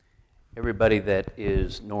Everybody that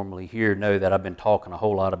is normally here know that I've been talking a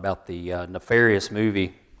whole lot about the Nefarious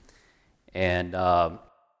movie. And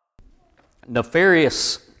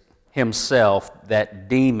Nefarious himself, that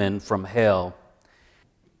demon from hell,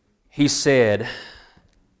 he said,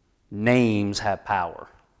 names have power.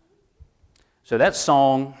 So that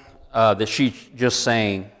song that she just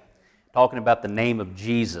sang, talking about the name of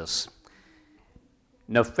Jesus,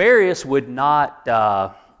 Nefarious would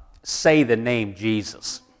not say the name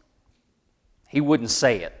Jesus. He wouldn't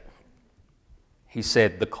say it. He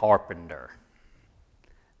said the carpenter.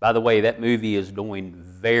 By the way, that movie is doing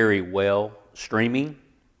very well streaming,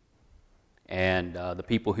 and the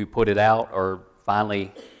people who put it out are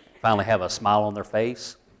finally have a smile on their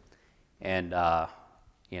face, and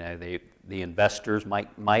the investors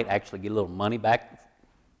might actually get a little money back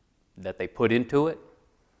that they put into it.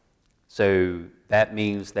 So that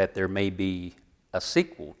means that there may be a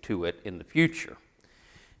sequel to it in the future.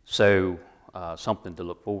 So something to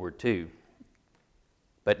look forward to.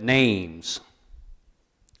 But names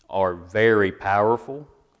are very powerful.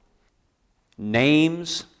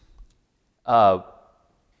 Names,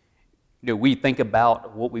 we think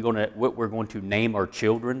about what we're going to name our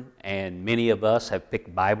children, and many of us have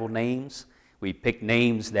picked Bible names. We pick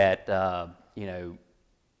names that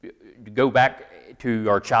go back to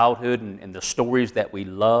our childhood and the stories that we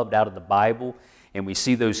loved out of the Bible, and we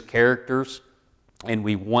see those characters, and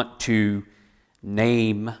we want to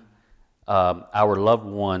name our loved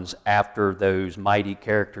ones after those mighty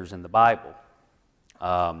characters in the Bible.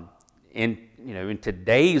 In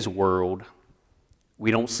today's world, we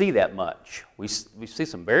don't see that much. We see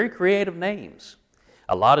some very creative names.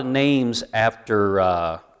 A lot of names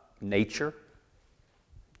after nature.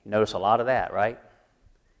 You notice a lot of that, right?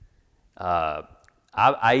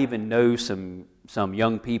 I even know some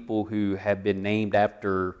young people who have been named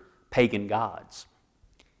after pagan gods.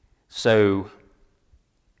 So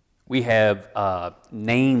we have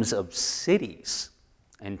names of cities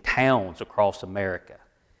and towns across America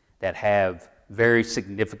that have very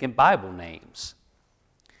significant Bible names.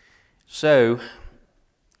 So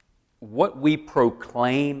what we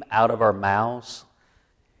proclaim out of our mouths,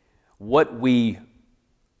 what we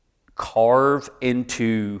carve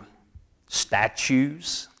into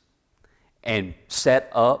statues and set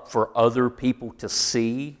up for other people to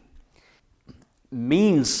see,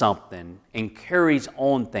 means something and carries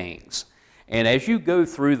on things. And as you go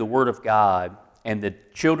through the Word of God, and the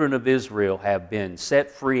children of Israel have been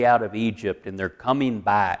set free out of Egypt and they're coming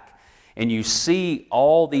back, and you see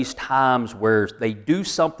all these times where they do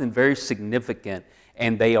something very significant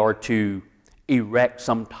and they are to erect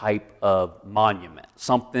some type of monument,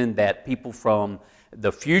 something that people from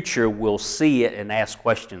the future will see it and ask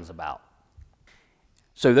questions about.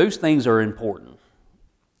 So those things are important.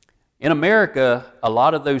 In America, a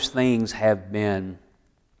lot of those things have been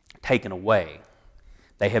taken away.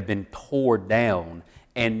 They have been torn down,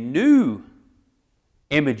 and new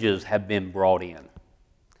images have been brought in.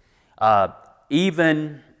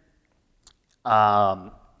 Even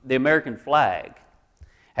the American flag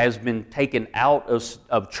has been taken out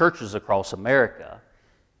of churches across America,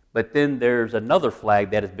 but then there's another flag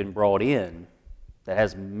that has been brought in that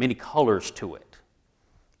has many colors to it.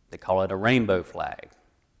 They call it a rainbow flag.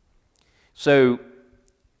 So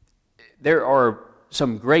there are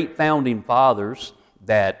some great founding fathers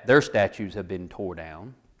that their statues have been torn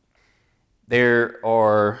down. There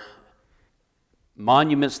are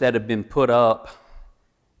monuments that have been put up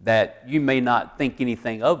that you may not think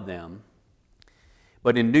anything of them.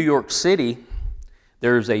 But in New York City,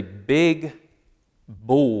 there's a big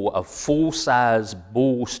bull, a full-size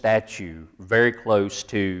bull statue very close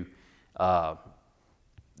to the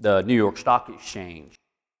New York Stock Exchange.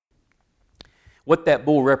 What that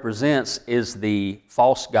bull represents is the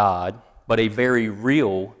false god, but a very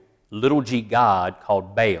real little g god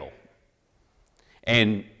called Baal.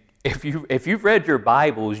 And if you've read your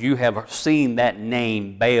Bibles, you have seen that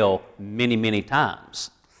name Baal many, many times.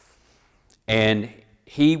 And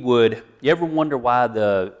you ever wonder why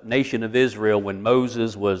the nation of Israel, when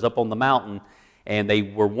Moses was up on the mountain and they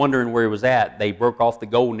were wondering where he was at, they broke off the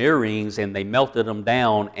golden earrings and they melted them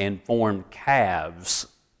down and formed calves.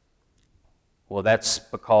 Well, that's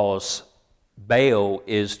because Baal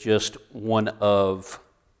is just one of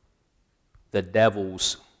the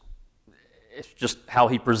devil's, it's just how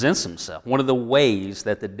he presents himself, one of the ways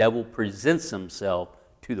that the devil presents himself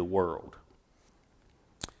to the world.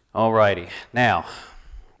 All righty, now,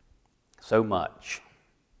 so much.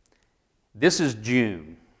 This is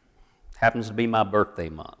June, happens to be my birthday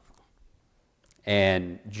month.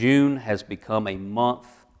 And June has become a month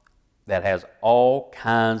that has all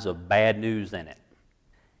kinds of bad news in it.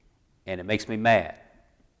 and it makes me mad.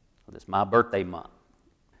 It's my birthday month.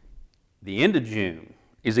 The end of June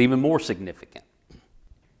is even more significant.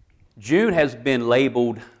 June has been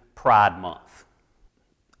labeled Pride Month.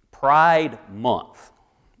 Pride Month.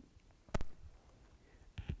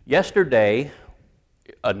 Yesterday,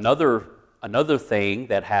 another thing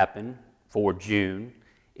that happened for June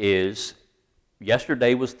is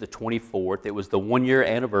yesterday was the 24th. It was the 1-year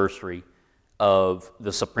anniversary of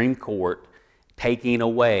the Supreme Court taking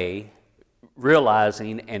away,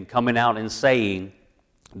 realizing and coming out and saying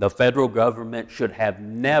the federal government should have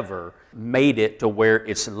never made it to where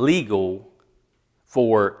it's legal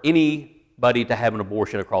for anybody to have an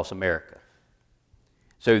abortion across America.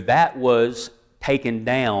 So that was taken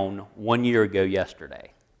down 1 year ago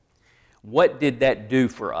yesterday. What did that do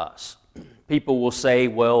for us? People will say,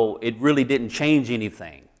 well, it really didn't change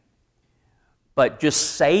anything. But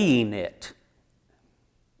just saying it,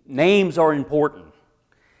 names are important.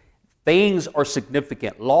 Things are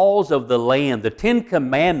significant. Laws of the land, the 10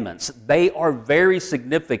 Commandments, they are very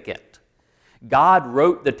significant. God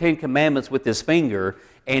wrote the 10 Commandments with His finger,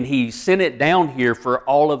 and He sent it down here for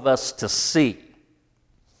all of us to see.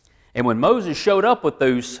 And when Moses showed up with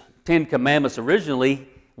those 10 Commandments originally,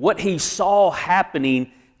 what he saw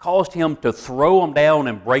happening caused him to throw them down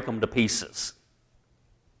and break them to pieces.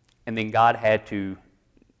 And then God had to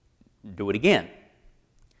do it again.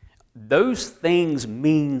 Those things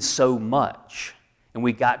mean so much, and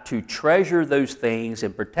we got to treasure those things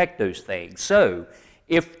and protect those things. So,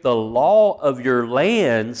 if the law of your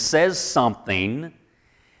land says something,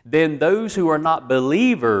 then those who are not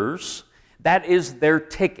believers, that is their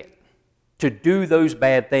ticket to do those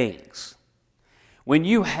bad things. When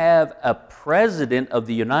you have a president of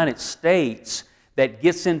the United States that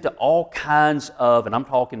gets into all kinds of, and I'm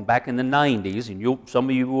talking back in the 90s, and some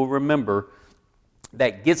of you will remember,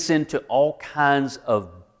 that gets into all kinds of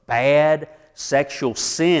bad sexual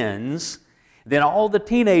sins, then all the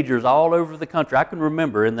teenagers all over the country, I can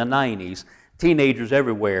remember in the 90s, teenagers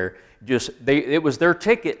everywhere, it was their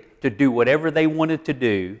ticket to do whatever they wanted to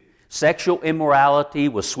do. Sexual immorality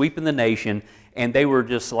was sweeping the nation, and they were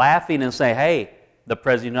just laughing and saying, hey, the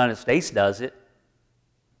President of the United States does it,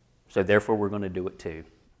 so therefore we're going to do it too.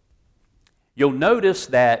 You'll notice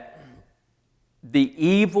that the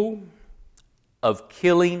evil of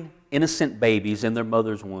killing innocent babies in their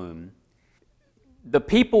mother's womb, the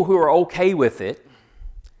people who are okay with it,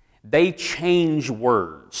 they change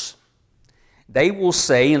words. They will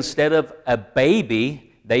say, instead of a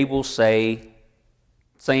baby, they will say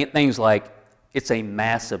things like, it's a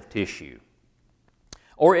mass of tissue,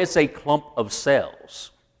 or it's a clump of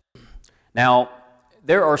cells. Now,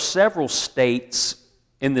 there are several states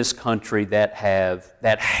in this country that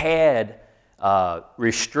had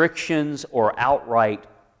restrictions or outright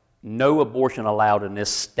no abortion allowed in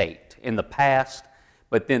this state in the past,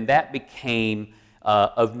 but then that became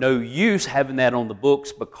of no use having that on the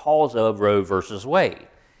books because of Roe versus Wade.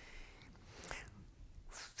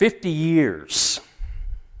 50 years,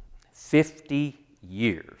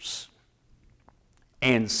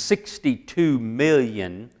 and 62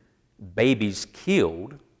 million babies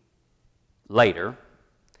killed later,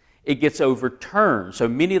 it gets overturned. So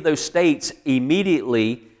many of those states,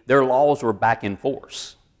 immediately, their laws were back in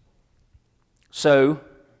force. So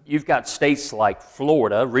you've got states like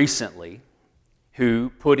Florida recently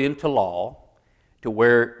who put into law to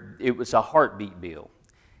where it was a heartbeat bill.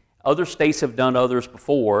 Other states have done others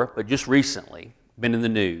before, but just recently, been in the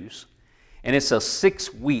news. And it's a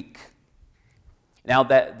 6-week. Now,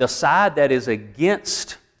 that the side that is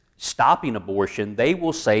against stopping abortion, they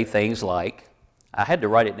will say things like, I had to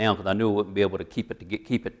write it down because I knew I wouldn't be able to keep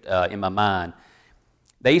it in my mind.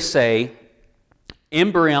 They say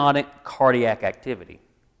embryonic cardiac activity.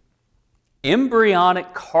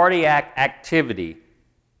 Embryonic cardiac activity,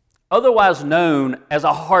 otherwise known as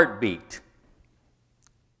a heartbeat.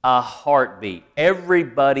 A heartbeat.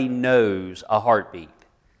 Everybody knows a heartbeat.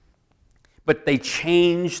 But they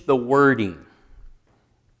changed the wording.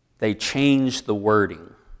 They changed the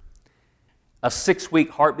wording. A 6-week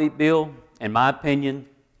heartbeat bill, in my opinion,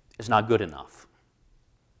 is not good enough.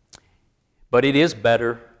 But it is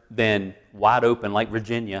better than wide open like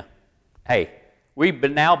Virginia. Hey, we've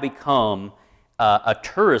now become a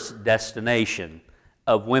tourist destination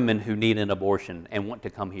of women who need an abortion and want to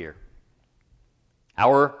come here.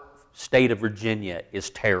 Our state of Virginia is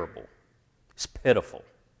terrible. It's pitiful.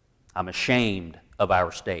 I'm ashamed of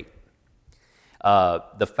our state.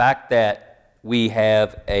 The fact that we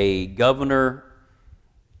have a governor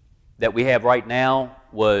that we have right now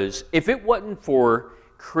was, if it wasn't for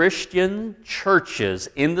Christian churches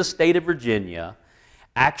in the state of Virginia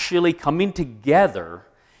actually coming together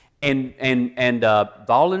and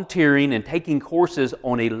volunteering and taking courses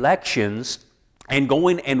on elections and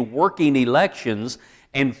going and working elections,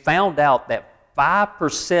 and found out that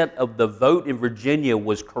 5% of the vote in Virginia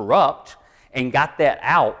was corrupt and got that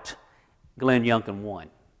out, Glenn Youngkin won.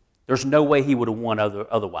 There's no way he would have won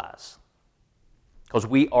otherwise. Because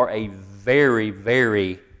we are a very,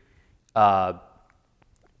 very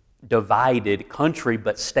divided country,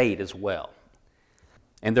 but state as well.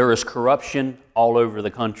 And there is corruption all over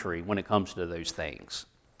the country when it comes to those things.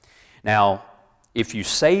 Now, if you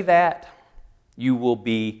say that, you will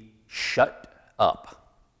be shut up.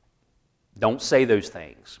 Don't say those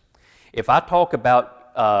things. If I talk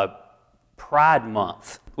about Pride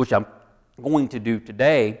Month, which I'm going to do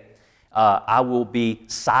today, I will be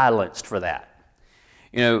silenced for that.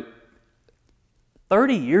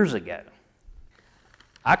 30 years ago,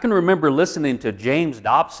 I can remember listening to James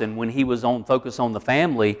Dobson when he was on Focus on the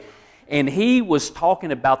Family, and he was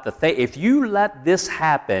talking about if you let this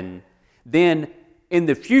happen, then in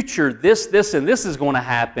the future, this, and this is going to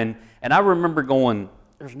happen. And I remember going,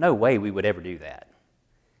 there's no way we would ever do that.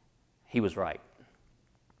 He was right.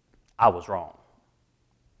 I was wrong.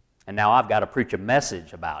 And now I've got to preach a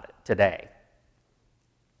message about it today.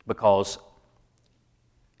 Because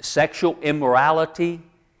sexual immorality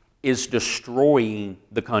is destroying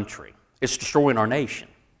the country. It's destroying our nation.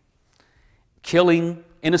 Killing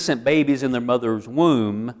innocent babies in their mother's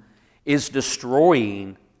womb is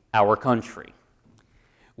destroying our country.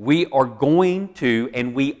 We are going to,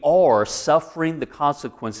 and we are suffering the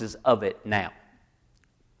consequences of it now.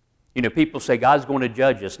 People say God's going to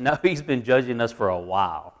judge us. No, He's been judging us for a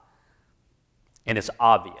while. And it's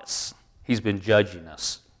obvious. He's been judging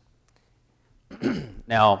us.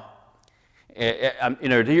 Now,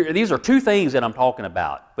 these are two things that I'm talking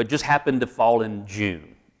about, but just happened to fall in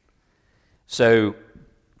June. So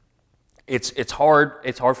it's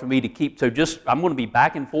hard for me to keep. So I'm going to be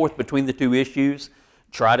back and forth between the two issues.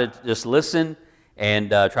 Try to just listen and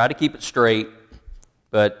try to keep it straight.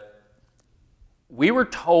 But we were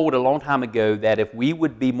told a long time ago that if we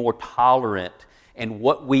would be more tolerant in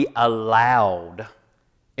what we allowed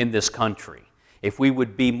in this country, if we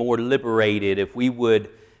would be more liberated, if we would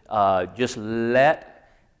just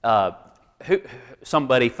let,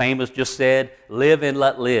 somebody famous just said, live and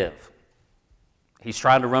let live. He's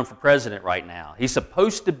trying to run for president right now. He's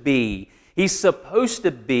supposed to be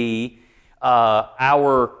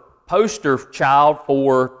our poster child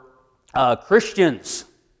for Christians.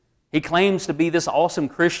 He claims to be this awesome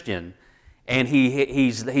Christian, and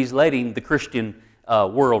he's letting the Christian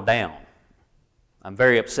world down. I'm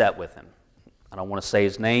very upset with him. I don't want to say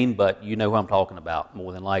his name, but you know who I'm talking about,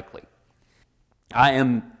 more than likely. I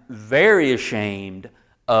am very ashamed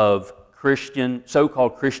of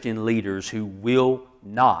so-called Christian leaders who will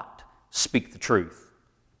not speak the truth.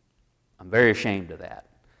 I'm very ashamed of that.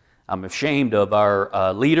 I'm ashamed of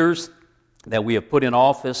our leaders that we have put in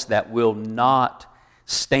office that will not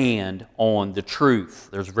stand on the truth.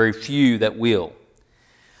 There's very few that will.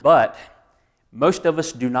 But most of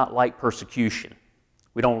us do not like persecution.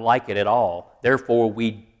 We don't like it at all. Therefore,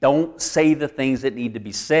 we don't say the things that need to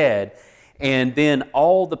be said. And then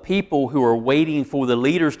all the people who are waiting for the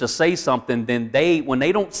leaders to say something, then when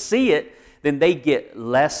they don't see it, then they get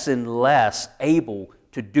less and less able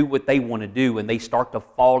to do what they want to do, and they start to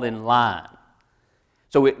fall in line.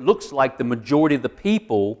 So it looks like the majority of the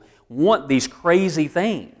people want these crazy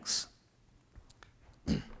things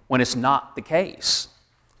when it's not the case.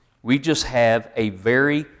 We just have a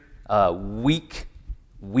very weak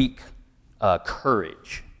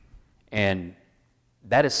courage, and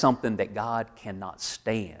that is something that God cannot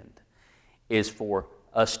stand, is for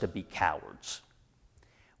us to be cowards.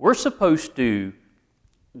 We're supposed to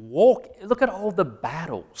look at all the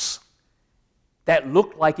battles that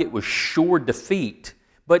looked like it was sure defeat,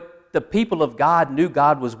 but the people of God knew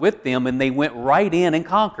God was with them, and they went right in and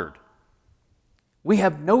conquered. We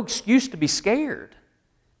have no excuse to be scared.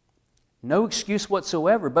 No excuse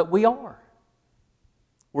whatsoever, but we are.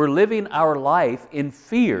 We're living our life in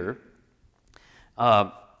fear.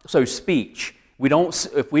 So speech.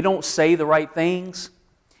 If we don't say the right things,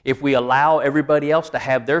 if we allow everybody else to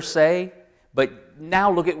have their say, but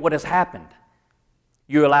now look at what has happened.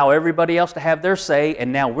 You allow everybody else to have their say,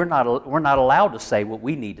 and now we're not allowed to say what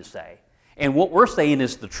we need to say. And what we're saying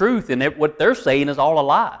is the truth, and what they're saying is all a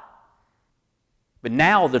lie. But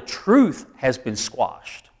now the truth has been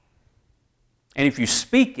squashed. And if you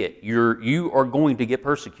speak it, you are going to get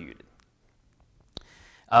persecuted.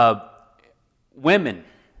 Women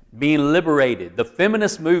being liberated. The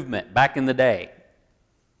feminist movement back in the day.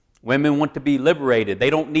 Women want to be liberated. They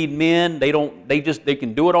don't need men. They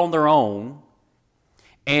can do it on their own.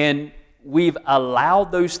 And we've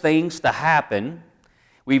allowed those things to happen.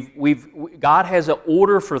 God has an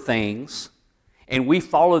order for things, and we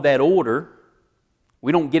follow that order.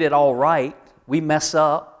 We don't get it all right. We mess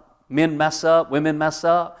up. Men mess up. Women mess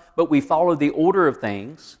up. But we follow the order of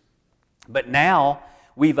things. But now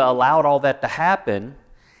we've allowed all that to happen.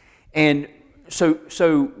 And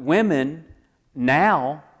so women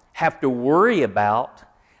now have to worry about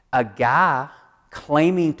a guy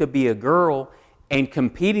claiming to be a girl and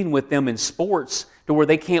competing with them in sports to where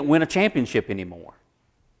they can't win a championship anymore.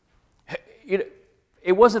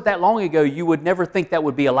 It wasn't that long ago you would never think that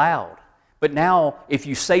would be allowed. But now, if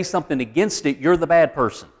you say something against it, you're the bad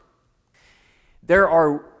person. There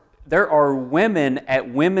are women at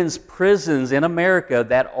women's prisons in America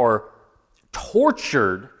that are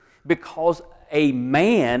tortured because a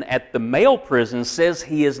man at the male prison says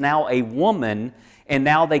he is now a woman, and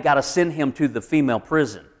now they got to send him to the female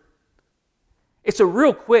prison. It's a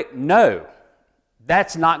real quick no.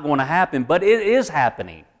 That's not going to happen, but it is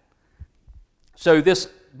happening. So this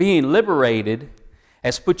being liberated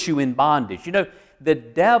has put you in bondage. You know, the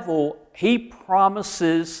devil, he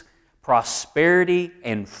promises prosperity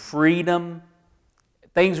and freedom.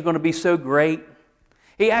 Things are going to be so great.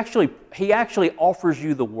 He actually offers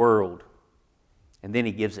you the world, and then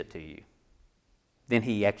he gives it to you. Then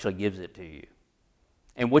he actually gives it to you.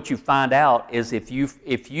 And what you find out is if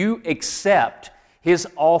you accept his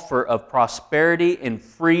offer of prosperity and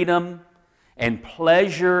freedom and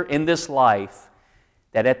pleasure in this life,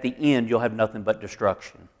 that at the end you'll have nothing but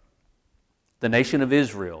destruction. The nation of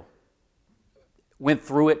Israel went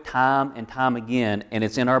through it time and time again, and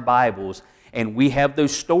it's in our Bibles, and we have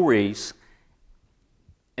those stories,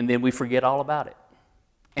 and then we forget all about it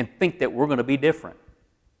and think that we're going to be different.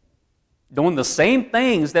 Doing the same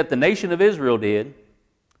things that the nation of Israel did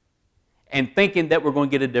and thinking that we're going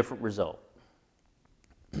to get a different result.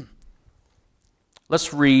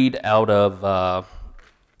 Let's read out of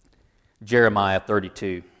Jeremiah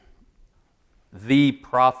 32, the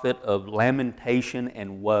prophet of lamentation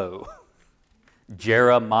and woe.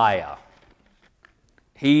 Jeremiah.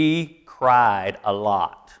 He cried a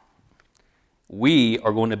lot. We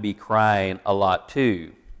are going to be crying a lot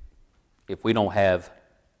too if we don't have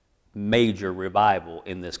major revival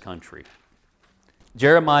in this country.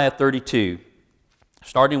 Jeremiah 32,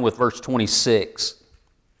 starting with verse 26.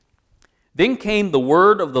 Then came the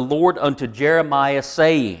word of the Lord unto Jeremiah,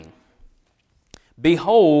 saying,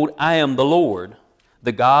 Behold, I am the Lord,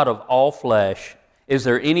 the God of all flesh. Is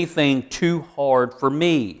there anything too hard for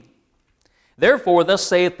me? Therefore, thus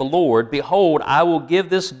saith the Lord, Behold, I will give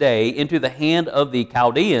this day into the hand of the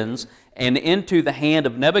Chaldeans, and into the hand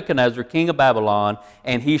of Nebuchadnezzar, king of Babylon,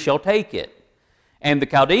 and he shall take it. And the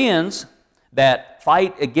Chaldeans that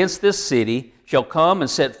fight against this city shall come and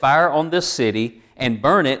set fire on this city, and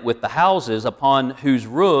burn it with the houses upon whose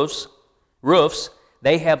roofs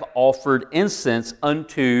they have offered incense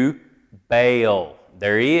unto Baal.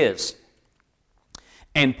 There he is.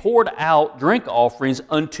 And poured out drink offerings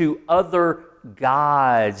unto other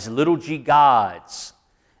gods, little g gods,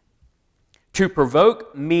 to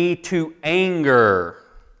provoke me to anger.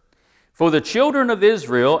 For the children of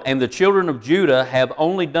Israel and the children of Judah have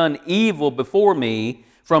only done evil before me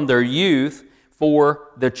from their youth. For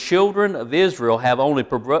the children of Israel have only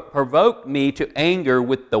provoked me to anger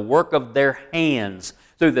with the work of their hands.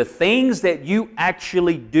 So the things that you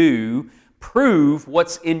actually do prove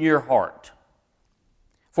what's in your heart.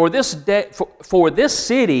 For this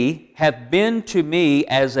city hath been to me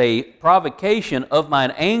as a provocation of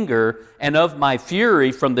mine anger and of my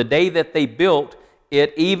fury from the day that they built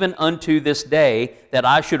it even unto this day, that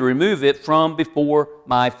I should remove it from before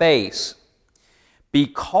my face.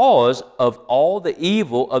 Because of all the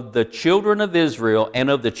evil of the children of Israel and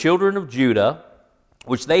of the children of Judah,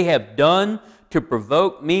 which they have done to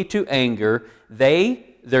provoke me to anger,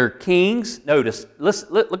 their kings, notice,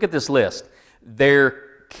 look at this list, their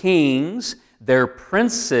kings, their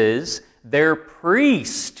princes, their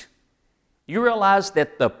priests. You realize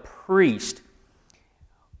that the priests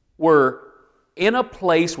were in a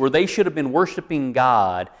place where they should have been worshiping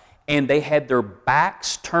God, and they had their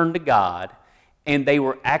backs turned to God, and they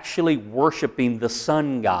were actually worshiping the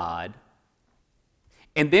sun god.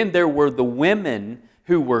 And then there were the women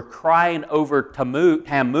who were crying over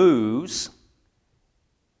Tammuz.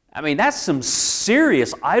 I mean, that's some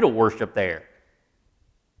serious idol worship there.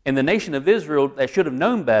 And the nation of Israel, that should have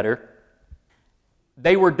known better,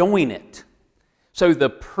 they were doing it. So the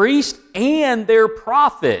priests and their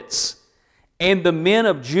prophets and the men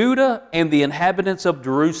of Judah and the inhabitants of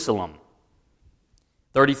Jerusalem.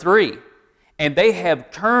 33. And they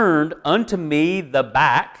have turned unto me the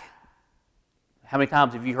back. How many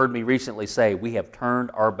times have you heard me recently say, we have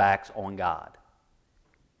turned our backs on God?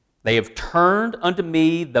 They have turned unto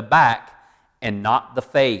me the back and not the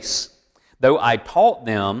face. Though I taught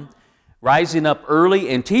them, rising up early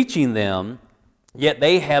and teaching them, yet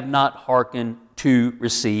they have not hearkened to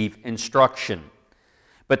receive instruction.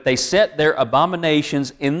 But they set their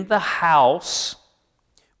abominations in the house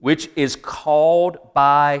which is called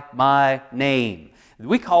by my name.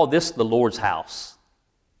 We call this the Lord's house.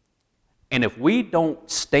 And if we don't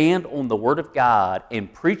stand on the Word of God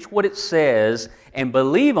and preach what it says and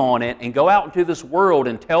believe on it and go out into this world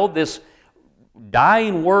and tell this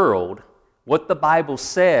dying world what the Bible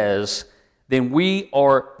says, then we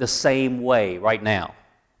are the same way right now.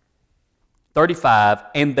 35,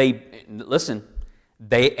 and they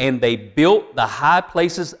built the high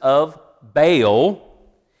places of Baal,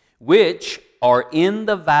 which are in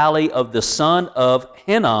the valley of the son of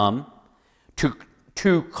Hinnom,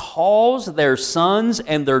 to cause their sons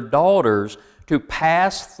and their daughters to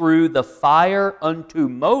pass through the fire unto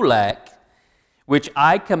Molech, which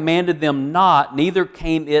I commanded them not, neither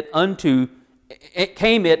came it into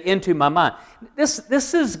my mind.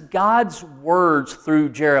 This is God's words through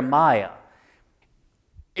Jeremiah.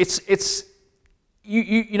 It's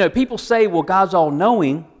you know, people say, well, God's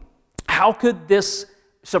all-knowing. How could this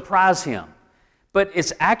surprise him? But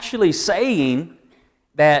it's actually saying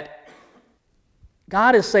that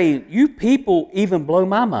God is saying, you people even blow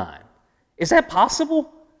my mind. Is that possible?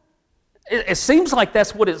 It seems like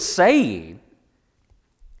that's what it's saying.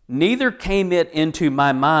 Neither came it into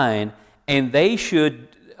my mind, and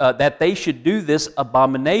that they should do this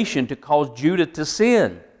abomination to cause Judah to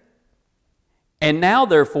sin. And now,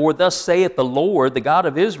 therefore, thus saith the Lord, the God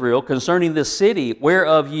of Israel, concerning this city,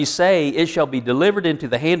 whereof ye say, it shall be delivered into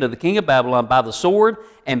the hand of the king of Babylon by the sword,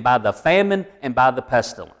 and by the famine, and by the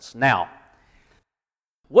pestilence. Now,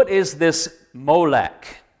 what is this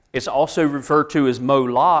Molech? It's also referred to as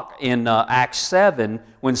Moloch in Acts 7,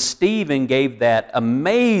 when Stephen gave that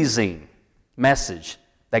amazing message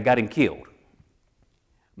that got him killed.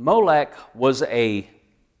 Molech was a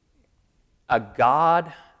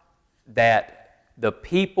god that the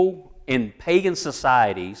people in pagan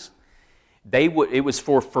societies, it was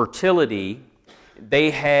for fertility.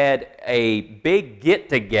 They had a big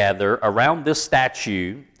get-together around this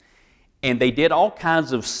statue, and they did all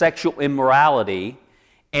kinds of sexual immorality.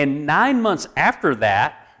 And 9 months after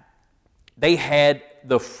that, they had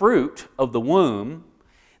the fruit of the womb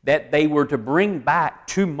that they were to bring back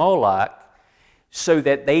to Moloch so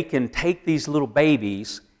that they can take these little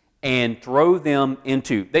babies and throw them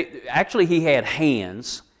into... Actually, he had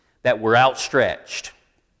hands that were outstretched,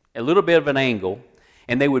 a little bit of an angle,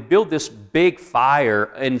 and they would build this big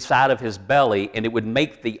fire inside of his belly, and it would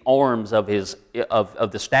make the arms of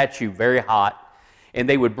the statue very hot, and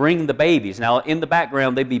they would bring the babies. Now, in the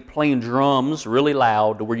background, they'd be playing drums really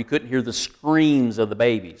loud to where you couldn't hear the screams of the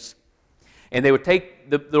babies. And they would take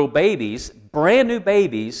the little babies, brand new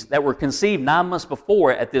babies that were conceived 9 months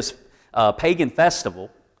before at this pagan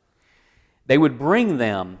festival. They would bring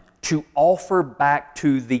them to offer back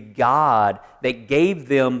to the God that gave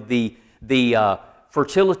them the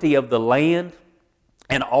fertility of the land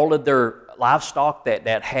and all of their livestock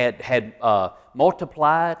that had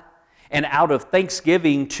multiplied. And out of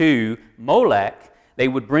thanksgiving to Molech, they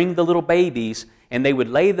would bring the little babies and they would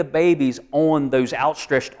lay the babies on those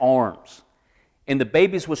outstretched arms. And the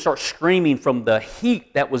babies would start screaming from the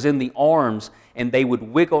heat that was in the arms, and they would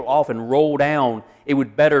wiggle off and roll down. It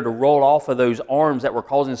would better to roll off of those arms that were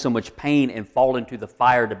causing so much pain and fall into the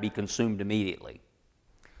fire to be consumed immediately.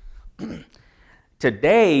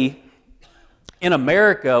 Today, in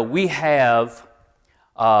America, we have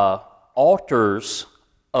altars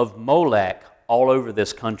of Molech all over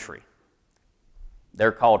this country.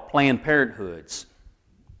 They're called Planned Parenthoods.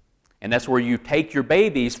 And that's where you take your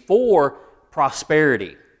babies for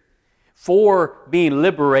prosperity, for being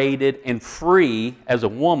liberated and free as a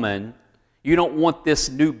woman. You don't want this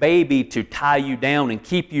new baby to tie you down and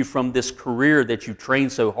keep you from this career that you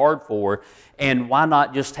trained so hard for. And why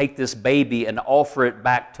not just take this baby and offer it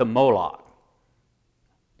back to Moloch?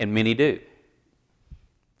 And many do.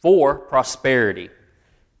 For prosperity,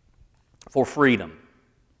 for freedom.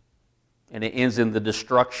 And it ends in the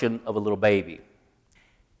destruction of a little baby.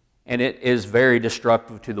 And it is very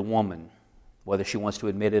destructive to the woman, whether she wants to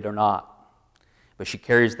admit it or not. But she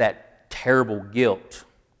carries that terrible guilt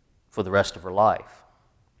for the rest of her life.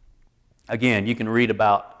 Again, you can read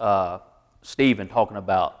about Stephen talking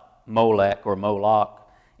about Molech or Moloch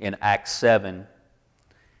in Acts 7.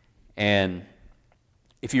 And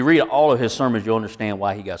if you read all of his sermons, you'll understand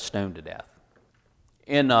why he got stoned to death.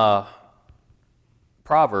 In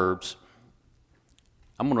Proverbs,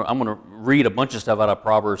 I'm gonna read a bunch of stuff out of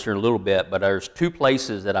Proverbs here in a little bit, but there's two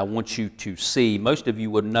places that I want you to see. Most of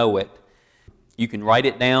you would know it. You can write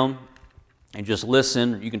it down and just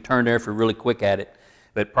listen. You can turn there if you're really quick at it.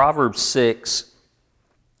 But Proverbs 6,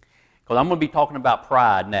 because I'm going to be talking about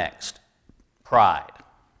pride next. Pride.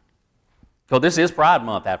 So this is Pride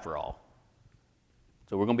Month after all.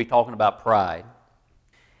 So we're going to be talking about pride.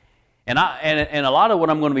 And a lot of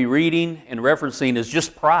what I'm going to be reading and referencing is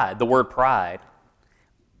just pride, the word pride.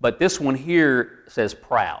 But this one here says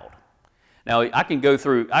proud. Now, I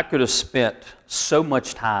could have spent so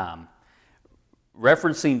much time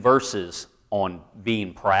referencing verses on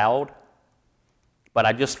being proud, but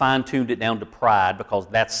I just fine-tuned it down to pride because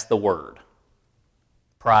that's the word.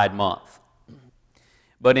 Pride Month.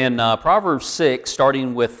 But in Proverbs 6,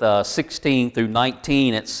 starting with 16 through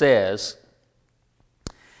 19, it says,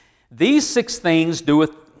 "These 6 things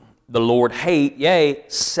doeth the Lord hate, yea,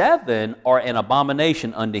 7 are an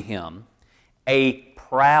abomination unto him, a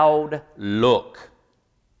proud look,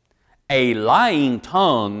 a lying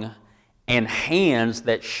tongue, and hands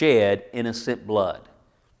that shed innocent blood."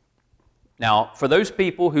 Now, for those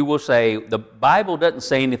people who will say, the Bible doesn't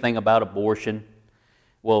say anything about abortion,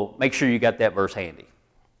 well, make sure you got that verse handy.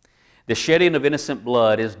 The shedding of innocent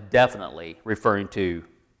blood is definitely referring to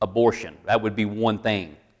abortion. That would be one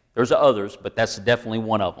thing. There's others, but that's definitely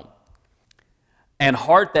one of them. "And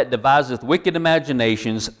heart that deviseth wicked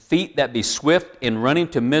imaginations, feet that be swift in running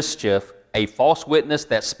to mischief, a false witness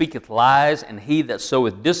that speaketh lies, and he that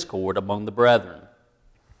soweth discord among the brethren."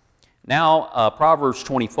 Now, Proverbs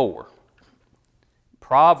 24.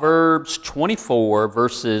 Proverbs 24,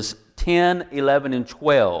 verses 10, 11, and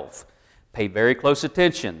 12. Pay very close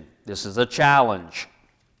attention. This is a challenge.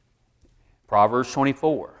 Proverbs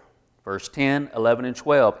 24, verse 10, 11, and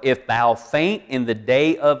 12. "If thou faint in the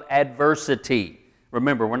day of adversity,"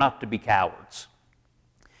 remember, we're not to be cowards.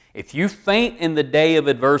 "If you faint in the day of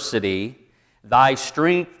adversity, thy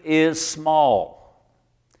strength is small.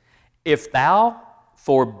 If thou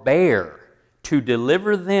forbear to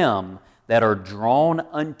deliver them that are drawn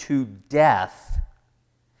unto death,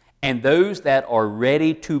 and those that are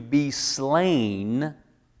ready to be slain,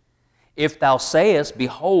 if thou sayest,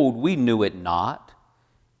 Behold, we knew it not,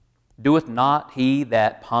 doeth not he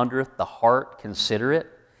that pondereth the heart consider it?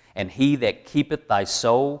 And he that keepeth thy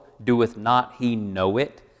soul, doeth not he know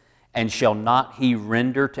it? And shall not he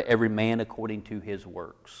render to every man according to his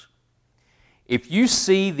works?" If you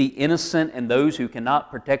see the innocent and those who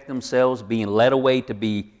cannot protect themselves being led away to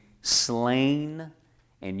be slain,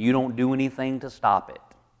 and you don't do anything to stop it,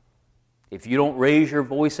 if you don't raise your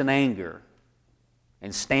voice in anger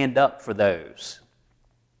and stand up for those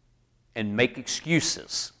and make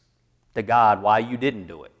excuses to God why you didn't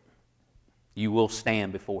do it, you will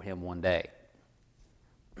stand before Him one day.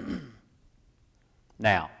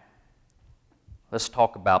 Now, let's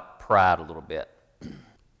talk about pride a little bit.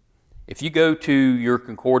 If you go to your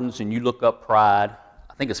concordance and you look up pride,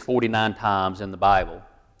 I think it's 49 times in the Bible,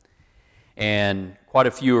 and quite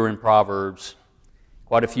a few are in Proverbs,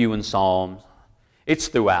 quite a few in Psalms. It's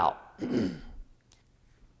throughout.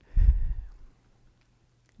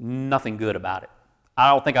 Nothing good about it. I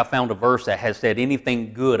don't think I found a verse that has said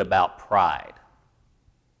anything good about pride.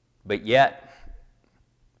 But yet,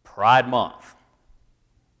 Pride Month.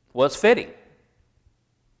 Well, it's fitting.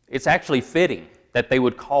 It's actually fitting that they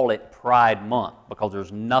would call it Pride Month because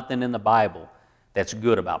there's nothing in the Bible that's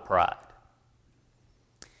good about pride.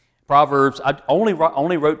 Proverbs, I only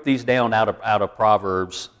wrote these down out of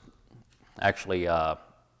Proverbs. Actually, I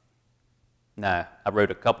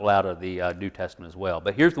wrote a couple out of the New Testament as well.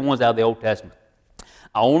 But here's the ones out of the Old Testament.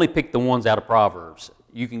 I only picked the ones out of Proverbs.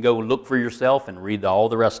 You can go look for yourself and read all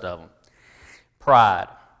the rest of them. Pride.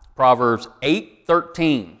 Proverbs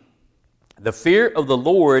 8:13. "The fear of the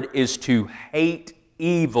Lord is to hate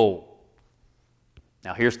evil."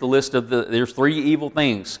 Now here's the list of there's 3 evil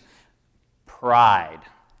things. Pride,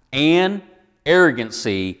 and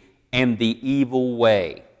arrogancy, and the evil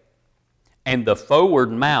way. "And the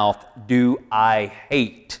forward mouth do I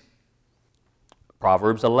hate."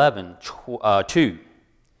 Proverbs 11:2.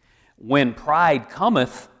 "When pride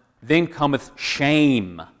cometh, then cometh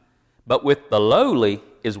shame, but with the lowly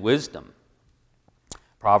is wisdom."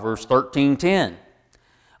 Proverbs 13:10.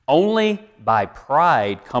 "Only by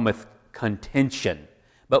pride cometh contention,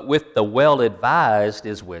 but with the well-advised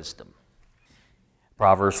is wisdom."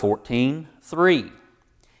 Proverbs 14:3.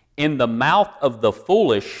 "In the mouth of the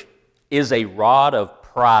foolish is a rod of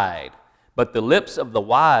pride, but the lips of the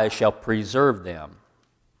wise shall preserve them."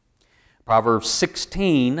 Proverbs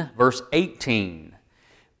 16, verse 18.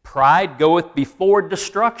 "Pride goeth before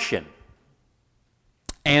destruction,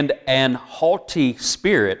 and an haughty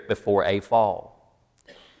spirit before a fall.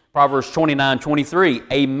 Proverbs 29:23,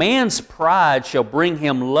 a man's pride shall bring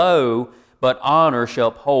him low, but honor shall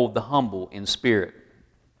uphold the humble in spirit.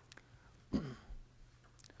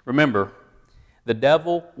 Remember, the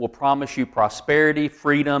devil will promise you prosperity,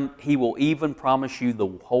 freedom. He will even promise you the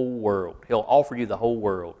whole world. He'll offer you the whole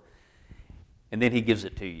world, and then he gives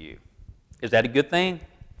it to you. Is that a good thing?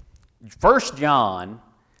 1 John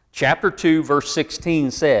chapter 2, verse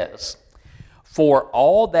 16 says, for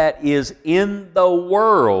all that is in the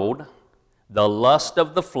world, the lust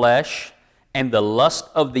of the flesh, and the lust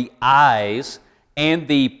of the eyes, and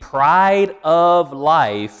the pride of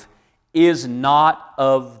life, is not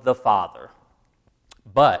of the Father,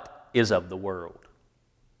 but is of the world.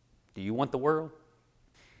 Do you want the world?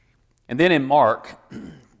 And then in Mark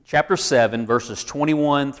chapter 7, verses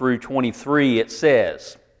 21 through 23, it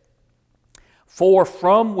says, for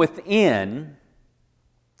from within,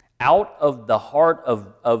 out of the heart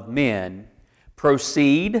of men,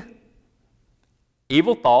 proceed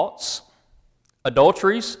evil thoughts,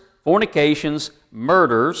 adulteries, fornications,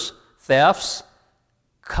 murders, thefts,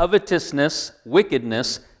 covetousness,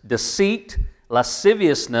 wickedness, deceit,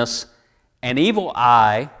 lasciviousness, an evil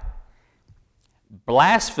eye,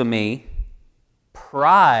 blasphemy,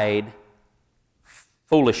 pride,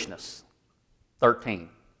 foolishness. 13.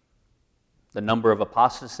 The number of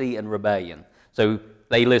apostasy and rebellion. So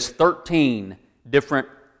they list 13 different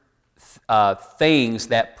things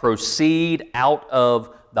that proceed out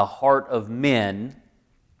of the heart of men.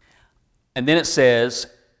 And then it says,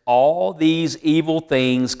 all these evil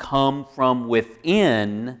things come from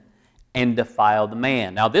within and defile the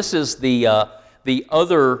man. Now this is the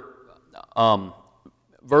other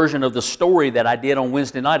version of the story that I did on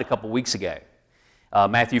Wednesday night a couple weeks ago.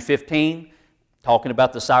 Matthew 15, talking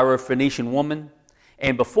about the Syrophoenician woman.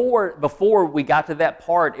 And before we got to that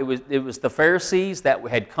part, it was the Pharisees that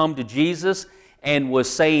had come to Jesus and was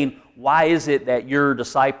saying, why is it that your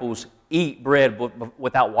disciples eat bread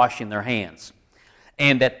without washing their hands?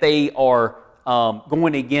 And that they are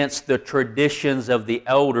going against the traditions of the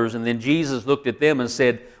elders. And then Jesus looked at them and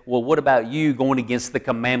said, well, what about you going against the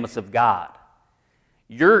commandments of God?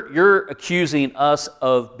 You're accusing us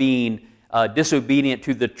of being disobedient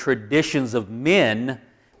to the traditions of men,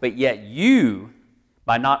 but yet you,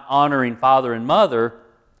 by not honoring father and mother,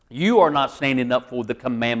 you are not standing up for the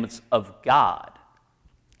commandments of God.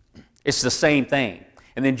 It's the same thing.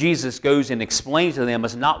 And then Jesus goes and explains to them,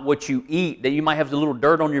 it's not what you eat, that you might have a little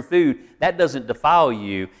dirt on your food, that doesn't defile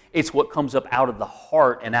you. It's what comes up out of the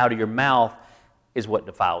heart and out of your mouth is what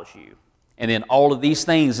defiles you. And then all of these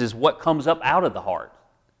things is what comes up out of the heart.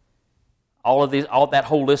 All that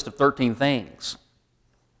whole list of 13 things.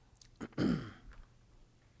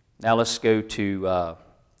 Now let's go to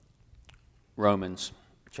Romans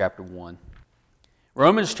chapter 1.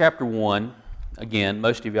 Romans chapter 1, again,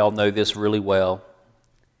 most of y'all know this really well.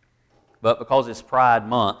 But because it's Pride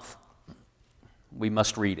Month, we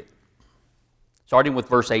must read it. Starting with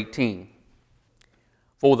verse 18.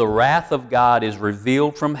 For the wrath of God is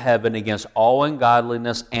revealed from heaven against all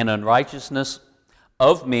ungodliness and unrighteousness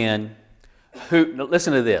of men who, now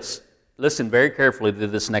listen to this. Listen very carefully to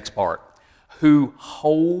this next part. Who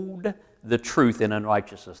hold the truth in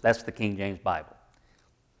unrighteousness. That's the King James Bible.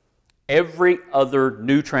 Every other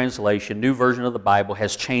new translation, new version of the Bible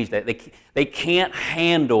has changed that. They can't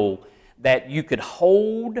handle that you could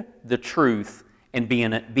hold the truth and be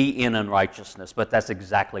in unrighteousness, but that's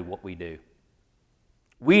exactly what we do.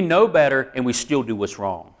 We know better and we still do what's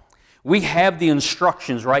wrong. We have the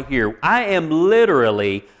instructions right here. I am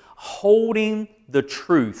literally holding the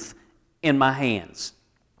truth in my hands.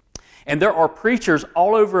 And there are preachers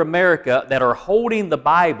all over America that are holding the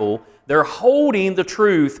Bible, they're holding the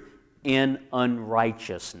truth in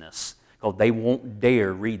unrighteousness because they won't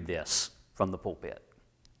dare read this from the pulpit.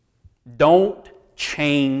 Don't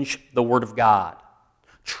change the Word of God.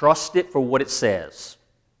 Trust it for what it says.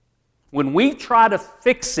 When we try to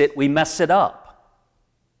fix it, we mess it up.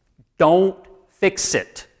 Don't fix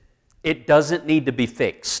it. It doesn't need to be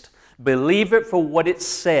fixed. Believe it for what it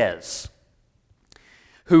says.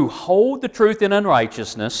 Who hold the truth in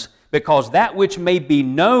unrighteousness, because that which may be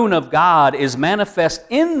known of God is manifest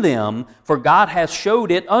in them, for God hath showed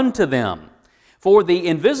it unto them. For the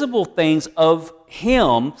invisible things of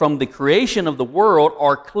Him from the creation of the world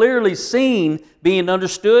are clearly seen, being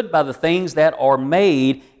understood by the things that are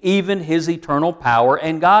made, even His eternal power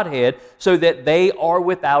and Godhead, so that they are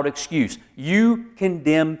without excuse. You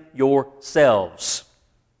condemn yourselves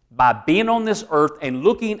by being on this earth and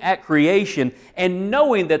looking at creation and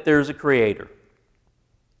knowing that there's a Creator.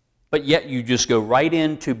 But yet you just go right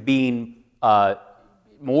into being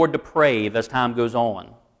more depraved as time goes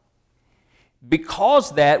on.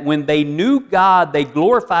 Because that when they knew God, they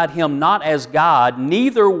glorified Him not as God,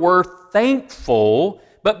 neither were thankful,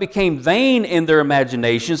 but became vain in their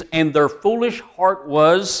imaginations, and their foolish heart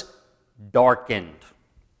was darkened.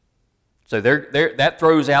 So that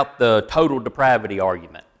throws out the total depravity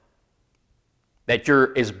argument. That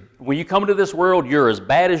when you come into this world, you're as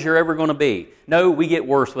bad as you're ever going to be. No, we get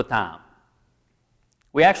worse with time.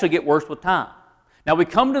 We actually get worse with time. Now, we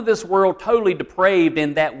come to this world totally depraved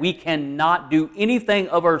in that we cannot do anything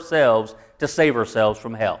of ourselves to save ourselves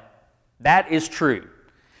from hell. That is true.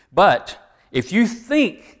 But if you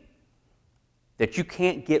think that you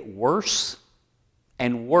can't get worse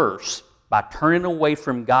and worse by turning away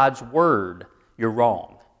from God's Word, you're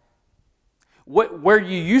wrong. Where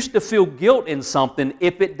you used to feel guilt in something,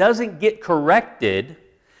 if it doesn't get corrected,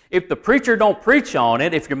 if the preacher don't preach on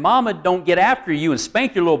it, if your mama don't get after you and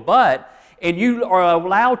spank your little butt, and you are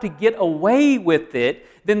allowed to get away with it,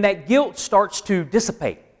 then that guilt starts to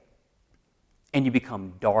dissipate. And you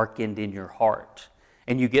become darkened in your heart.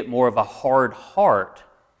 And you get more of a hard heart.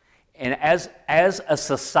 And as a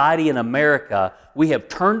society in America, we have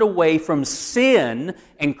turned away from sin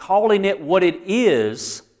and calling it what it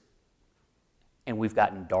is. And we've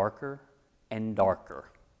gotten darker and darker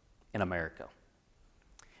in America.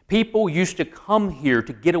 People used to come here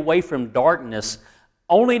to get away from darkness,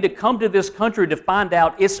 only to come to this country to find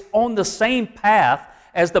out it's on the same path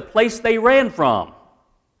as the place they ran from.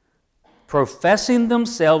 Professing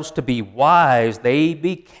themselves to be wise, they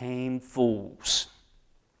became fools,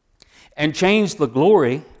 and changed the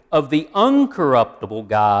glory of the uncorruptible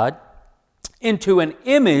God into an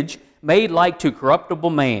image made like to corruptible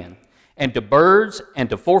man, and to birds, and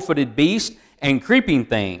to four-footed beasts, and creeping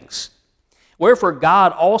things. Wherefore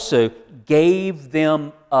God also gave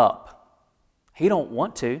them up. He don't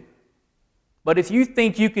want to. But if you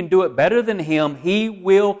think you can do it better than Him, He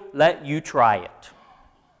will let you try it.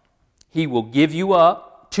 He will give you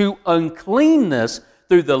up to uncleanness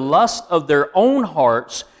through the lust of their own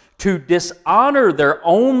hearts, to dishonor their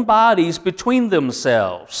own bodies between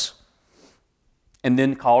themselves. And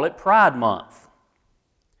then call it Pride Month.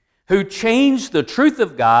 Who changed the truth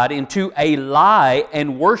of God into a lie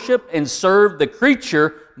and worship and serve the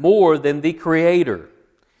creature more than the Creator,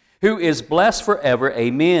 who is blessed forever.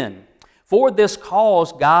 Amen. For this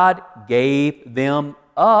cause God gave them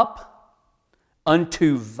up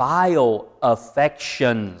unto vile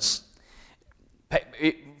affections.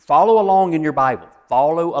 Follow along in your Bible.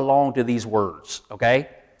 Follow along to these words, okay?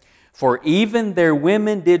 For even their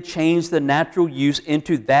women did change the natural use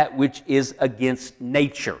into that which is against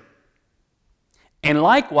nature. And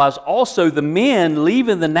likewise also the men,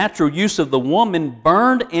 leaving the natural use of the woman,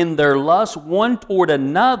 burned in their lust one toward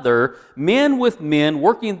another, men with men,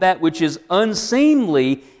 working that which is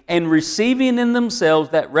unseemly, and receiving in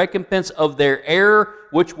themselves that recompense of their error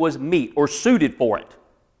which was meet or suited for it.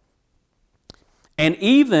 And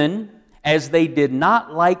even as they did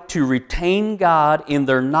not like to retain God in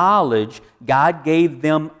their knowledge, God gave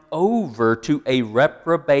them over to a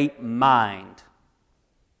reprobate mind,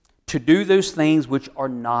 to do those things which are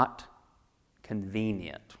not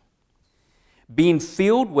convenient, being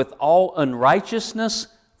filled with all unrighteousness,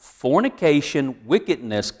 fornication,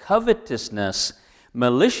 wickedness, covetousness,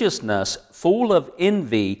 maliciousness, full of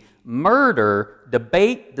envy, murder,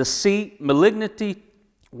 debate, deceit, malignity,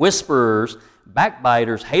 whisperers,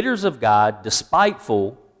 backbiters, haters of God,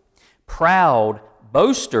 despiteful, proud,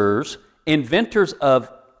 boasters, inventors of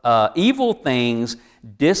evil things,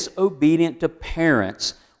 disobedient to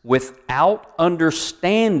parents, without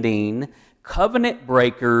understanding, covenant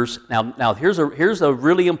breakers. Now here's a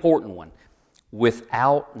really important one.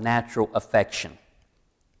 Without natural affection.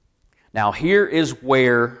 Now here is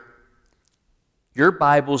where your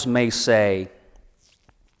Bibles may say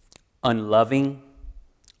unloving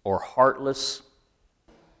or heartless.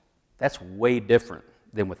 That's way different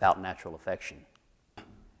than without natural affection.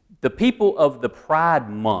 The people of the Pride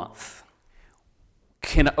Month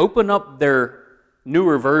can open up their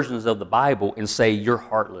newer versions of the Bible and say you're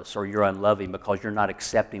heartless or you're unloving because you're not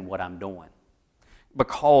accepting what I'm doing.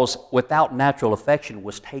 Because without natural affection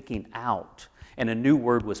was taken out and a new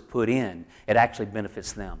word was put in, it actually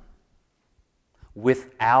benefits them.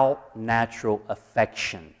 Without natural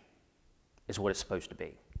affection is what it's supposed to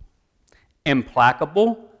be.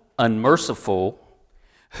 Implacable, unmerciful,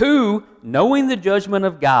 who, knowing the judgment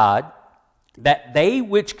of God, that they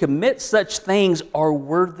which commit such things are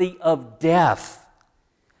worthy of death,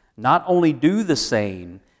 not only do the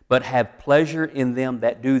same, but have pleasure in them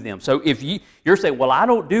that do them. So if you're saying, well, I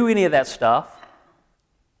don't do any of that stuff,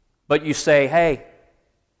 but you say, hey,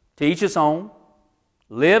 to each his own,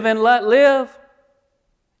 Live and let live.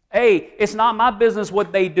 Hey, it's not my business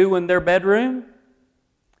what they do in their bedroom.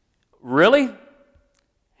 Really?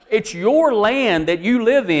 It's your land that you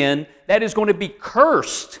live in that is going to be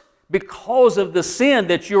cursed because of the sin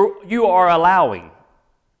that you are allowing.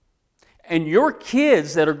 And your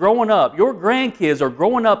kids that are growing up, your grandkids are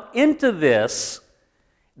growing up into this,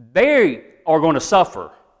 they are going to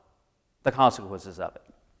suffer the consequences of it.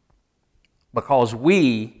 Because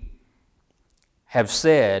we have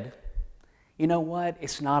said, you know what,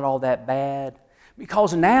 it's not all that bad.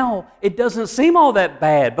 Because now it doesn't seem all that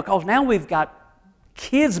bad. Because now we've got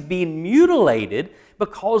kids being mutilated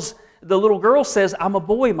because the little girl says, I'm a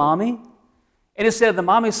boy, Mommy. And instead of the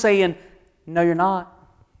mommy saying, no, you're not,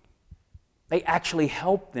 they actually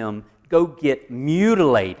help them go get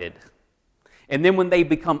mutilated. And then when they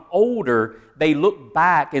become older, they look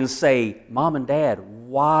back and say, Mom and Dad,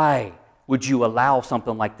 why would you allow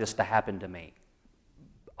something like this to happen to me?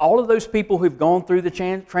 All of those people who've gone through the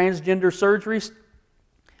transgender surgeries,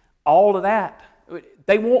 all of that,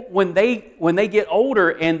 they won't, when they get older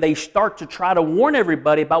and they start to try to warn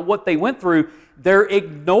everybody about what they went through, they're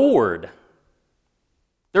ignored.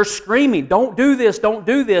 They're screaming, don't do this, don't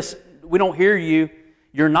do this. We don't hear you.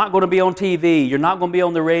 You're not going to be on TV. You're not going to be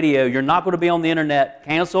on the radio. You're not going to be on the internet.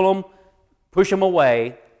 Cancel them. Push them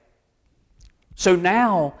away. So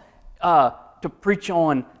now, to preach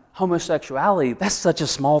on homosexuality, that's such a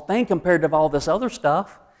small thing compared to all this other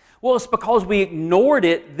stuff. Well, it's because we ignored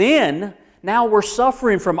it then. Now we're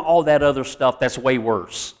suffering from all that other stuff that's way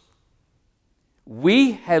worse.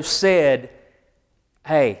 We have said,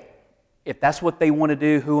 hey, if that's what they want to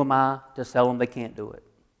do, who am I to tell them they can't do it?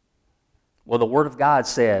 Well, the Word of God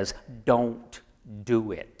says, don't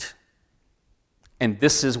do it. And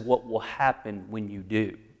this is what will happen when you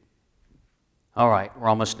do. All right, we're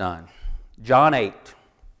almost done. John 8.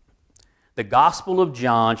 The Gospel of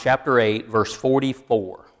John, chapter 8, verse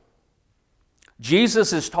 44.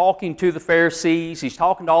 Jesus is talking to the Pharisees. He's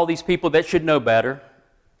talking to all these people that should know better.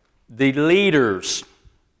 The leaders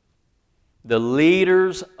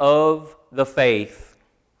of the faith.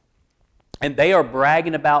 And they are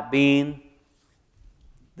bragging about being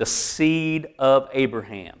the seed of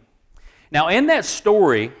Abraham. Now, in that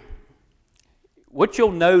story, what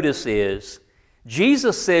you'll notice is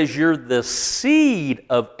Jesus says you're the seed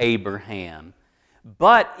of Abraham,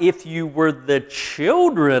 but if you were the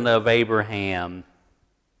children of Abraham,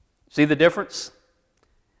 see the difference?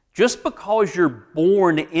 Just because you're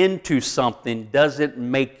born into something doesn't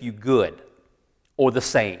make you good or the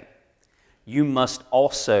same. You must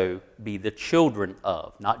also be the children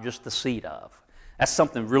of, not just the seed of. That's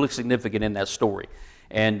something really significant in that story.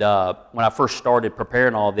 And when I first started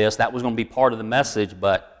preparing all this, that was going to be part of the message,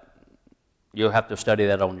 but you'll have to study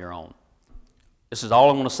that on your own. This is all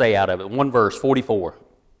I'm going to say out of it. One verse, 44.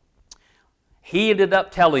 He ended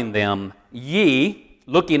up telling them, ye,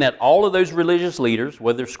 looking at all of those religious leaders,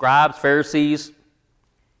 whether scribes, Pharisees,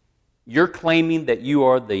 you're claiming that you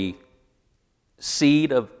are the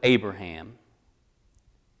seed of Abraham.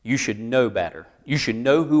 You should know better. You should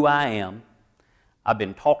know who I am. I've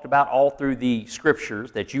been talked about all through the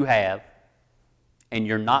scriptures that you have, and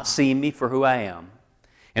you're not seeing me for who I am.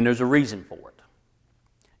 And there's a reason for it.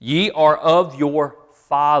 Ye are of your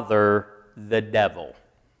father, the devil,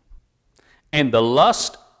 and the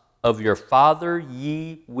lust of your father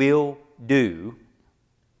ye will do.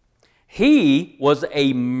 He was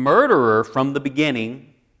a murderer from the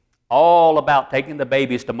beginning, all about taking the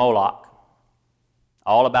babies to Moloch.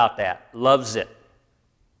 All about that. Loves it.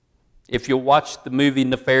 If you'll watch the movie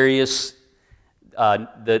Nefarious,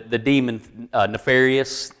 the demon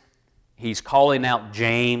Nefarious, he's calling out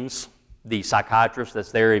James, the psychiatrist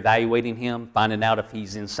that's there evaluating him, finding out if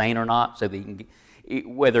he's insane or not, so that he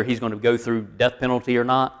can, whether he's going to go through death penalty or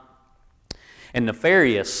not. And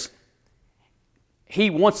Nefarious, he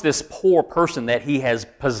wants this poor person that he has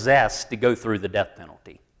possessed to go through the death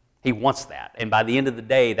penalty. He wants that. And by the end of the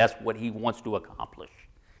day, that's what he wants to accomplish.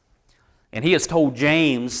 And he has told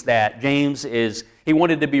James that he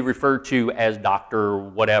wanted to be referred to as Dr.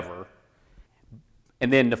 whatever.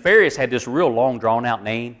 And then Nefarious had this real long, drawn-out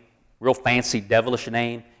name, real fancy, devilish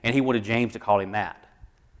name, and he wanted James to call him that.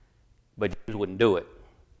 But James wouldn't do it.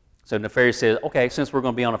 So Nefarious says, okay, since we're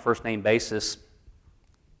going to be on a first-name basis,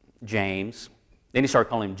 James. Then he started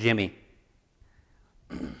calling him Jimmy.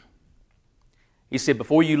 He said,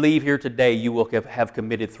 before you leave here today, you will have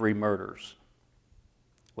committed 3 murders.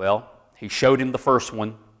 Well, he showed him the first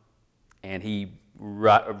one, and he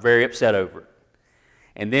very upset over it.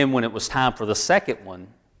 And then when it was time for the second one,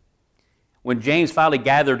 when James finally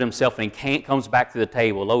gathered himself and he comes back to the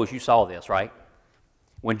table, Lois, you saw this, right?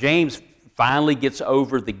 When James finally gets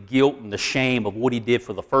over the guilt and the shame of what he did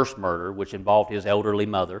for the first murder, which involved his elderly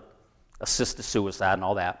mother, assisted suicide and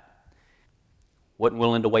all that. Wasn't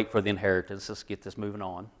willing to wait for the inheritance. Let's get this moving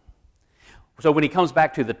on. So when he comes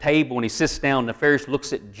back to the table and he sits down, the Pharisee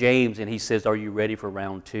looks at James and he says, "Are you ready for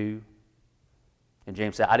round 2?" And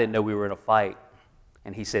James said, "I didn't know we were in a fight."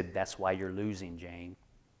 And he said, "That's why you're losing, James."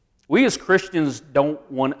 We as Christians don't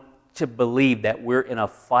want to believe that we're in a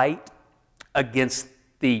fight against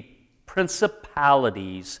the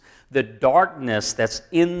principalities, the darkness that's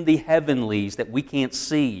in the heavenlies that we can't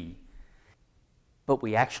see. But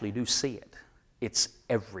we actually do see it. It's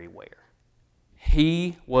everywhere.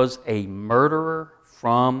 He was a murderer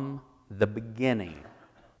from the beginning.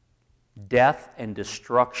 Death and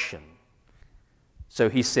destruction. So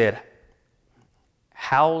he said,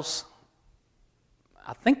 I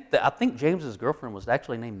think James's girlfriend was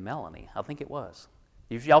actually named Melanie. I think it was.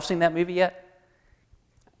 Have y'all seen that movie yet?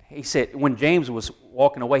 He said, when James was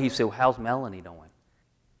walking away, he said, "Well, how's Melanie doing?"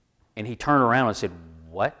 And he turned around and said,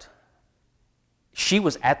 "What?" She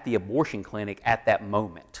was at the abortion clinic at that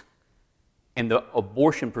moment. And the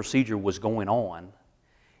abortion procedure was going on.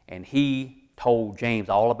 And he told James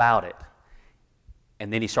all about it.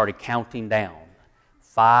 And then he started counting down.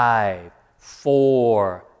 5,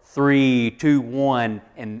 4, 3, 2, 1.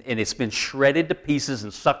 And it's been shredded to pieces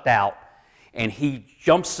and sucked out. And he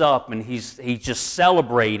jumps up and he's just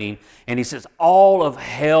celebrating. And he says, "All of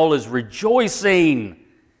hell is rejoicing.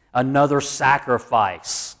 Another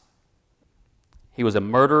sacrifice." He was a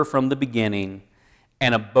murderer from the beginning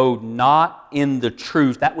and abode not in the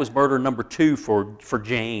truth. That was murder number 2 for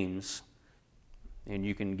James. And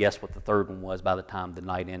you can guess what the third one was by the time the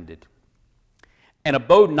night ended. And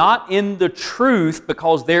abode not in the truth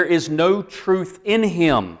because there is no truth in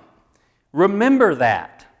him. Remember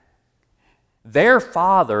that. Their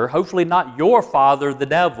father, hopefully not your father, the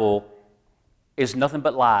devil, is nothing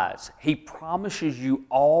but lies. He promises you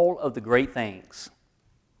all of the great things.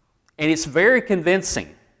 And it's very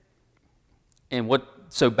convincing. And what's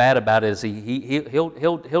so bad about it is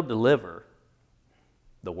he'll deliver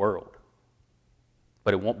the world.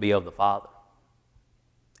 But it won't be of the Father.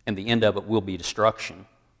 And the end of it will be destruction,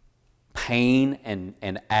 pain,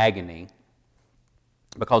 and agony.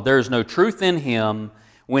 Because there is no truth in him.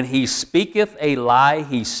 When he speaketh a lie,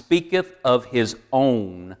 he speaketh of his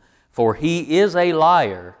own, for he is a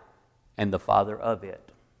liar and the father of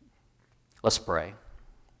it. Let's pray.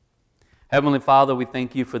 Heavenly Father, we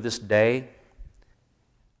thank you for this day.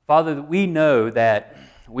 Father, we know that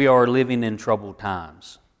we are living in troubled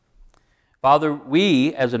times. Father,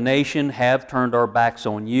 we as a nation have turned our backs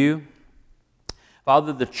on you.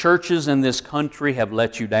 Father, the churches in this country have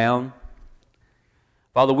let you down.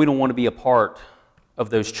 Father, we don't want to be a part of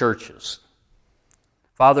those churches.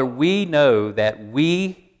 Father, we know that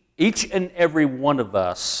each and every one of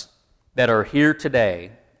us that are here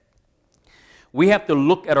today, we have to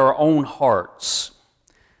look at our own hearts.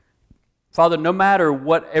 Father, no matter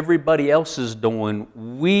what everybody else is doing,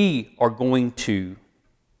 we are going to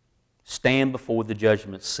stand before the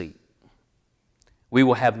judgment seat. We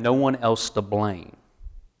will have no one else to blame.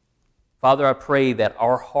 Father, I pray that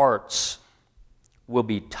our hearts will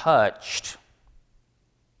be touched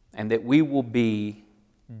and that we will be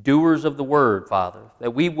doers of the word, Father.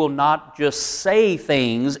 That we will not just say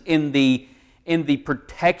things in the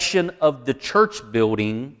protection of the church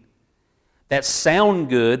building that sound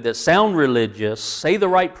good, that sound religious, say the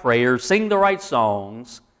right prayers, sing the right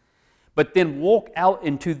songs, but then walk out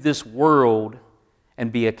into this world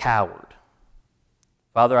and be a coward.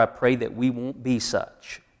 Father, I pray that we won't be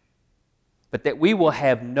such, but that we will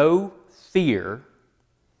have no fear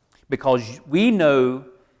because we know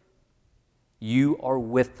you are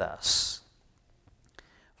with us.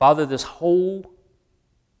 Father, this whole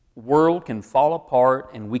world can fall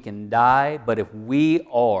apart and we can die, but if we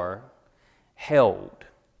are held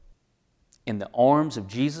in the arms of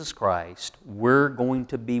Jesus Christ, we're going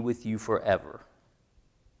to be with you forever.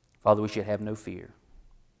 Father, we should have no fear.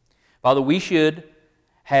 Father, we should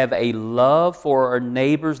have a love for our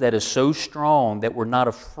neighbors that is so strong that we're not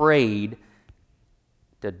afraid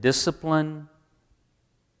to discipline,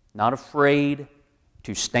 not afraid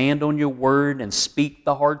to stand on your word and speak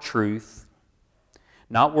the hard truth,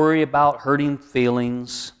 not worry about hurting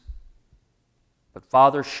feelings, but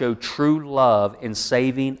Father, show true love in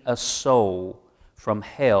saving a soul from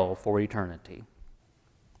hell for eternity.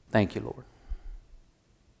 Thank you, Lord.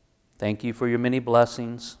 Thank you for your many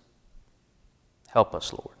blessings. Help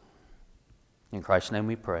us, Lord. In Christ's name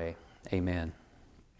we pray. Amen.